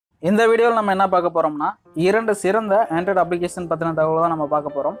இந்த வீடியோவில் நம்ம என்ன பார்க்க போகிறோம்னா இரண்டு சிறந்த ஆண்ட்ராய்டு அப்ளிகேஷன் பற்றின தகவல் தான் நம்ம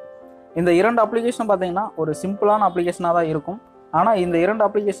பார்க்க போகிறோம். இந்த இரண்டு அப்ளிகேஷன் பார்த்தீங்கன்னா ஒரு சிம்பிளான அப்ளிகேஷனாக தான் இருக்கும். ஆனால் இந்த இரண்டு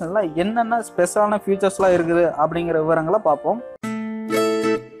அப்ளிகேஷனில் என்னென்ன ஸ்பெஷலான ஃபீச்சர்ஸ்லாம் இருக்குது அப்படிங்கிற விவரங்களை பார்ப்போம்.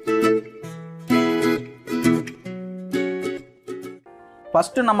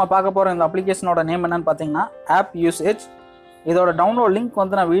 ஃபஸ்ட்டு நம்ம பார்க்க போகிற இந்த அப்ளிகேஷனோட நேம் என்னன்னு பார்த்தீங்கன்னா ஆப் யூசேஜ். இதோட டவுன்லோட் லிங்க்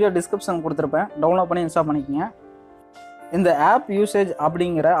வந்து நான் வீடியோ டிஸ்கிரிப்ஷன் கொடுத்துருப்பேன், டவுன்லோட் பண்ணி இன்ஸ்டால் பண்ணிக்கோங்க. இந்த ஆப் யூசேஜ்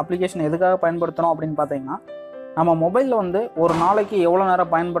அப்படிங்கிற அப்ளிகேஷன் எதுக்காக பயன்படுத்துகிறோம் அப்படின்னு பார்த்தீங்கன்னா, நம்ம மொபைலில் வந்து ஒரு நாளைக்கு எவ்வளோ நேரம்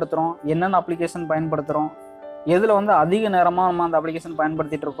பயன்படுத்துகிறோம், என்னென்ன அப்ளிகேஷன் பயன்படுத்துகிறோம், எதில் வந்து அதிக நேரமாக நம்ம அந்த அப்ளிகேஷன்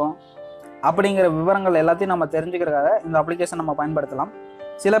பயன்படுத்திகிட்டு இருக்கோம் அப்படிங்கிற விவரங்கள் எல்லாத்தையும் நம்ம தெரிஞ்சுக்கிறதுக்காக இந்த அப்ளிகேஷன் நம்ம பயன்படுத்தலாம்.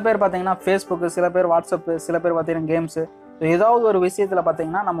 சில பேர் பார்த்தீங்கன்னா ஃபேஸ்புக்கு, சில பேர் வாட்ஸ்அப்பு, சில பேர் பார்த்தீங்கன்னா கேம்ஸு, ஸோ ஏதாவது ஒரு விஷயத்தில்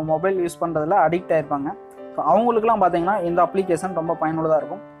பார்த்தீங்கன்னா நம்ம மொபைல் யூஸ் பண்ணுறதுல அடிக்ட் ஆகிருப்பாங்க. ஸோ அவங்களுக்குலாம் பார்த்தீங்கன்னா இந்த அப்ளிகேஷன் ரொம்ப பயனுள்ளதாக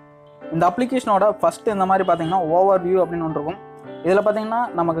இருக்கும். இந்த அப்ளிகேஷனோட ஃபஸ்ட்டு இந்த மாதிரி பார்த்தீங்கன்னா ஓவர் வியூ அப்படின்னு ஒன்று இருக்கும். இதில் பார்த்தீங்கன்னா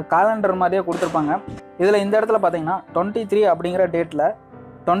நமக்கு காலண்டர் மாதிரியே கொடுத்துருப்பாங்க. இதில் இந்த இடத்துல பார்த்தீங்கன்னா 23 அப்படிங்கிற டேட்டில்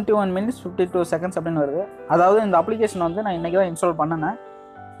 21 minutes 52 seconds அப்படின்னு வருது. அதாவது இந்த அப்ளிகேஷன் வந்து நான் இன்றைக்கி தான் இன்ஸ்டால் பண்ணினேன்.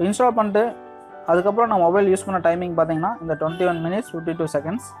 இன்ஸ்டால் பண்ணிட்டு அதுக்கப்புறம் நான் மொபைல் யூஸ் பண்ண டைமிங் பார்த்தீங்கன்னா இந்த 21 minutes 52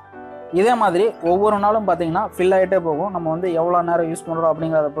 seconds. இதே மாதிரி ஒவ்வொரு நாளும் பார்த்தீங்கன்னா ஃபில் ஆகிட்டே போகும். நம்ம வந்து எவ்வளோ நேரம் யூஸ் பண்ணுறோம்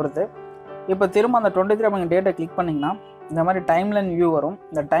அப்படிங்கிறத பொறுத்து. இப்போ திரும்ப அந்த 23 அப்படிங்கிற டேட்டை கிளிக் பண்ணிங்கன்னா இந்த மாதிரி டைம்லைன் வியூ வரும்.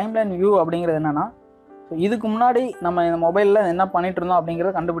 இந்த டைம்லைன் வியூ அப்படிங்கிறது என்னென்னா, இதுக்கு முன்னாடி நம்ம இந்த மொபைலில் என்ன பண்ணிகிட்டு இருந்தோம்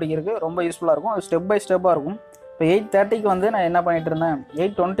அப்படிங்கிறத கண்டுபிடிக்கிறதுக்கு ரொம்ப யூஸ்ஃபுல்லாக இருக்கும். அது ஸ்டெப் பை ஸ்டெப்பாக இருக்கும். இப்போ 8:30க்கு வந்து நான் என்ன பண்ணிகிட்டு இருந்தேன்,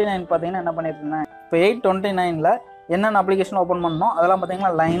 8:29 பார்த்தீங்கன்னா என்ன பண்ணிட்டு இருந்தேன், இப்போ 8:29ல் என்னென்ன அப்ளிகேஷன் ஓப்பன் பண்ணோம் அதெல்லாம்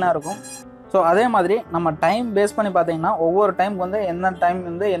பார்த்தீங்கன்னா லைனாக இருக்கும். ஸோ அதே மாதிரி நம்ம டைம் பேஸ் பண்ணி பார்த்தீங்கன்னா ஒவ்வொரு டைமுக்கு வந்து என்ன டைம்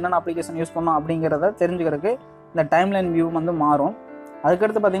வந்து என்னென்ன அப்ளிகேஷன் யூஸ் பண்ணோம் அப்படிங்கிறத தெரிஞ்சுக்கிறதுக்கு இந்த டைம்லைன் வியூ வந்து மாறும்.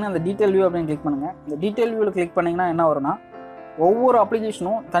 அதுக்கடுத்து பார்த்தீங்கன்னா இந்த டீட்டெயில் வியூ அப்படின்னு கிளிக் பண்ணுங்கள். இந்த டீட்டெயில் வியூவில் கிளிக் பண்ணிங்கன்னா என்ன வரும்னா, ஒவ்வொரு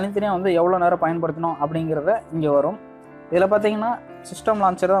அப்ளிகேஷனும் தனித்தனியாக வந்து எவ்வளோ நேரம் பயன்படுத்தணும் அப்படிங்கிறத இங்கே வரும். இதில் பார்த்தீங்கன்னா சிஸ்டம்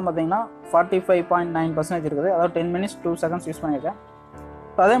லான்ச்சர் தான் பார்த்தீங்கன்னா 45.9% இருக்குது. அதாவது 10 minutes 2 seconds யூஸ் பண்ணியிருக்கேன்.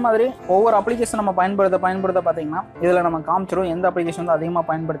 ஸோ அதே மாதிரி ஒவ்வொரு அப்ளிகேஷன் நம்ம பயன்படுத்த பார்த்தீங்கன்னா இதில் நம்ம காமிச்சிரும் எந்த அப்ளிகேஷன் வந்து அதிகமாக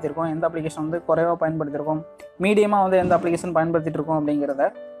பயன்படுத்தியிருக்கோம், எந்த அப்ளிகேஷன் வந்து குறைவாக பயன்படுத்தியிருக்கோம், மீடியமாக வந்து எந்த அப்ளிகேஷன் பயன்படுத்திட்டு இருக்கோம் அப்படிங்கிறத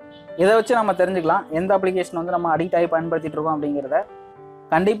இதை வச்சு நம்ம தெரிஞ்சுக்கலாம் எந்த அப்ளிகேஷன் வந்து நம்ம அடிக்ட் ஆகி பயன்படுத்திட்டு இருக்கோம் அப்படிங்கிறத.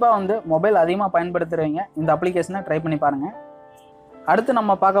 கண்டிப்பாக வந்து மொபைல் அதிகமாக பயன்படுத்துகிறவங்க இந்த அப்ளிகேஷனை ட்ரை பண்ணி பாருங்கள். அடுத்து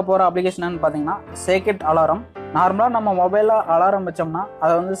நம்ம பார்க்க போகிற அப்ளிகேஷன் பார்த்தீங்கன்னா சேக்கெட் அலாரம். நார்மலாக நம்ம மொபைலில் அலாரம் வச்சோம்னா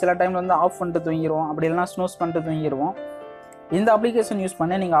அதை வந்து சில டைமில் வந்து ஆஃப் பண்ணிட்டு தூங்கிடுவோம், அப்படி இல்லைனா ஸ்னூஸ் பண்ணிட்டு தூங்கிடுவோம். இந்த அப்ளிகேஷன் யூஸ்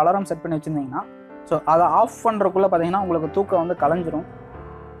பண்ணி நீங்கள் அலாரம் செட் பண்ணி வச்சுருந்தீங்கன்னா ஸோ அதை ஆஃப் பண்ணுறதுக்குள்ளே பார்த்தீங்கன்னா உங்களுக்கு தூக்கம் வந்து கலைஞ்சிரும்.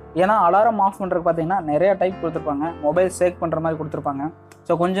 ஏன்னா அலாரம் ஆஃப் பண்ணுறதுக்கு பார்த்தீங்கன்னா நிறையா டைப் கொடுத்துருப்பாங்க. மொபைல் சேக் பண்ணுற மாதிரி கொடுத்துருப்பாங்க.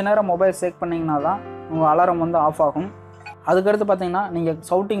 ஸோ கொஞ்சம் நேரம் மொபைல் சேக் பண்ணிங்கன்னா தான் உங்கள் அலாரம் வந்து ஆஃப் ஆகும். அதுக்கடுத்து பார்த்தீங்கன்னா நீங்கள்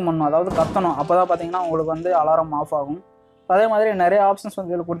சவுட்டிங் பண்ணணும், அதாவது கத்தணும், அப்போ தான் பார்த்தீங்கன்னா உங்களுக்கு வந்து அலாரம் ஆஃப் ஆகும். அதே மாதிரி நிறைய ஆப்ஷன்ஸ்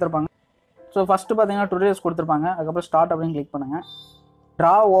வந்து இதில் கொடுத்துருப்பாங்க. ஸோ ஃபஸ்ட்டு பார்த்தீங்கன்னா டுடோரியல்ஸ் கொடுத்துருப்பாங்க. அதுக்கப்புறம் ஸ்டார்ட் அப்படின்னு கிளிக் பண்ணுங்கள்.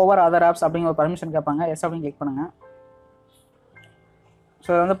 ட்ரா ஓவர் அதர் ஆப்ஸ் அப்படிங்கிற ஒரு பர்மிஷன் கேட்பாங்க. எஸ் அப்படின்னு கிளிக் பண்ணுங்கள். ஸோ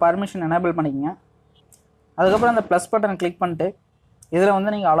இதை வந்து பர்மிஷன் எனேபிள் பண்ணிக்கோங்க. அதுக்கப்புறம் அந்த ப்ளஸ் பட்டன் கிளிக் பண்ணிட்டு இதில்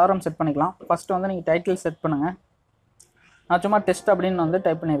வந்து நீங்கள் அலாரம் செட் பண்ணிக்கலாம். ஃபஸ்ட்டு வந்து நீங்கள் டைட்டில் செட் பண்ணுங்கள். நான் சும்மா டெஸ்ட் அப்படின்னு வந்து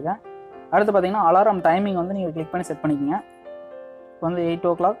டைப் பண்ணியிருக்கேன். அடுத்து பார்த்தீங்கன்னா அலாரம் டைமிங் வந்து நீங்கள் கிளிக் பண்ணி செட் பண்ணிக்கோங்க. இப்போ வந்து 8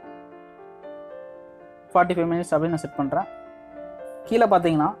 o'clock 45 minutes அப்படின்னு நான் செட் பண்ணுறேன். கீழே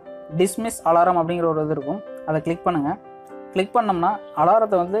பார்த்தீங்கன்னா டிஸ்மிஸ் அலாரம் அப்படிங்கிற ஒரு இது இருக்கும். அதை கிளிக் பண்ணுங்கள். கிளிக் பண்ணோம்னா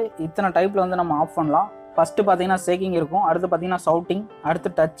அலாரத்தை வந்து இத்தனை டைப்பில் வந்து நம்ம ஆஃப் பண்ணலாம். ஃபஸ்ட்டு பார்த்தீங்கன்னா சேக்கிங் இருக்கும், அடுத்து பார்த்தீங்கன்னா சவுட்டிங், அடுத்து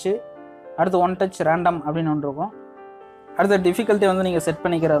டச்சு, அடுத்து ஒன் டச் ரேண்டம் அப்படின்னு ஒன்று இருக்கும். அடுத்த டிஃபிகல்ட்டி வந்து நீங்கள் செட்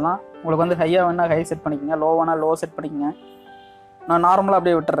பண்ணிக்கிறது தான். உங்களுக்கு வந்து ஹையாக வேணால் ஹை செட் பண்ணிக்கோங்க, லோ வேணால் லோ செட் பண்ணிக்கோங்க. நான் நார்மலாக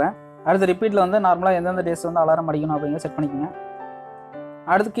அப்படியே விட்டுறேன். அடுத்து ரிப்பீட்டில் வந்து நார்மலாக எந்தெந்த டேஸ் வந்து அலாரம் அடிக்கணும் அப்படிங்கிற செட் பண்ணிக்கோங்க.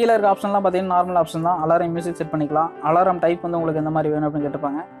 அடுத்து கீழே இருக்க ஆப்ஷன்லாம் பார்த்தீங்கன்னா நார்மல் ஆப்ஷன் தான். அலாரம் மியூசிக் செட் பண்ணிக்கலாம். அலாரம் டைப் வந்து உங்களுக்கு எந்த மாதிரி வேணும் அப்படின்னு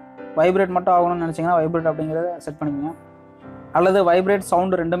கேட்டுப்பாங்க. வைப்ரேட் மட்டும் ஆகணும்னு நினச்சிங்கன்னா வைப்ரேட் அப்படிங்கிறத செட் பண்ணிக்கோங்க. அல்லது வைப்ரேட்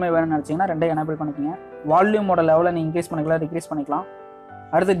சவுண்டு ரெண்டுமே வேணும்னு நினச்சிங்கன்னா ரெண்டையும் எனேபிள் பண்ணிக்கோங்க. வால்யூமோட லெவலை நீங்கள் இன்க்ரீஸ் பண்ணிக்கலாம், டிக்ரீஸ் பண்ணிக்கலாம்.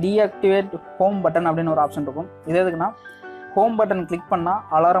 அடுத்து டீஆக்டிவேட் ஹோம் பட்டன் அப்படின்னு ஒரு ஆப்ஷன் இருக்கும். இது எதுக்குன்னா, ஹோம் பட்டன் கிளிக் பண்ணால்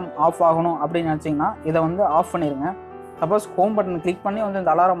அலாரம் ஆஃப் ஆகணும் அப்படின்னு நினச்சிங்கன்னா இதை வந்து ஆஃப் பண்ணிடுங்க. சப்போஸ் ஹோம் பட்டன் கிளிக் பண்ணி வந்து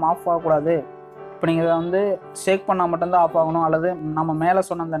இந்த அலாரம் ஆஃப் ஆகக்கூடாது, இப்போ நீங்கள் இதை வந்து ஷேக் பண்ணால் மட்டும்தான் ஆஃப் ஆகணும், அல்லது நம்ம மேலே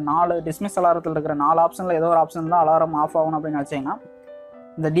சொன்ன அந்த 4 டிஸ்மிஸ் அலாரத்தில் இருக்கிற 4 ஆப்ஷனில் ஏதோ ஒரு ஆப்ஷன் தான் அலாரம் ஆஃப் ஆகணும் அப்படின்னு நினச்சிங்கன்னா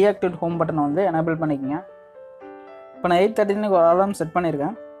இந்த டீஆக்டிவேட் ஹோம் பட்டனை வந்து எனேபிள் பண்ணிக்கோங்க. இப்போ நான் 8:30 ஒரு அலாரம் செட்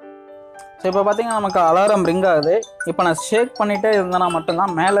பண்ணியிருக்கேன். ஸோ இப்போ பார்த்தீங்கன்னா நமக்கு அலாரம் ரிங் ஆகுது. இப்போ நான் ஷேக் பண்ணிகிட்டே இருந்தேன்னா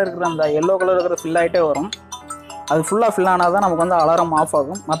மட்டும்தான் மேலே இருக்கிற அந்த எல்லோ கலர் இருக்கிற ஃபில் ஆகிட்டே வரும். அது ஃபுல்லாக ஃபில் ஆனால் தான் நமக்கு வந்து அலாரம் ஆஃப்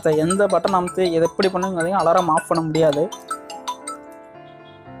ஆகும். மற்ற எந்த பட்டன் அமைத்து எது எப்படி பண்ணுங்க அலாரம் ஆஃப் பண்ண முடியாது.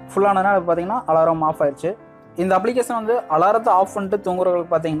 ஃபுல்லானதுனால பார்த்தீங்கன்னா அலாரம் ஆஃப் ஆயிடுச்சு. இந்த அப்ளிகேஷன் வந்து அலாரத்தை ஆஃப் பண்ணிட்டு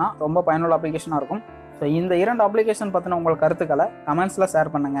தூங்குறவங்களுக்கு பார்த்தீங்கன்னா ரொம்ப பயனுள்ள அப்ளிகேஷனாக இருக்கும். ஸோ இந்த இரண்டு அப்ளிகேஷன் பற்றின உங்கள் கருத்துக்களை கமெண்ட்ஸில்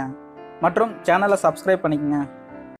ஷேர் பண்ணுங்கள் மற்றும் சேனலை சப்ஸ்கிரைப் பண்ணிக்கோங்க.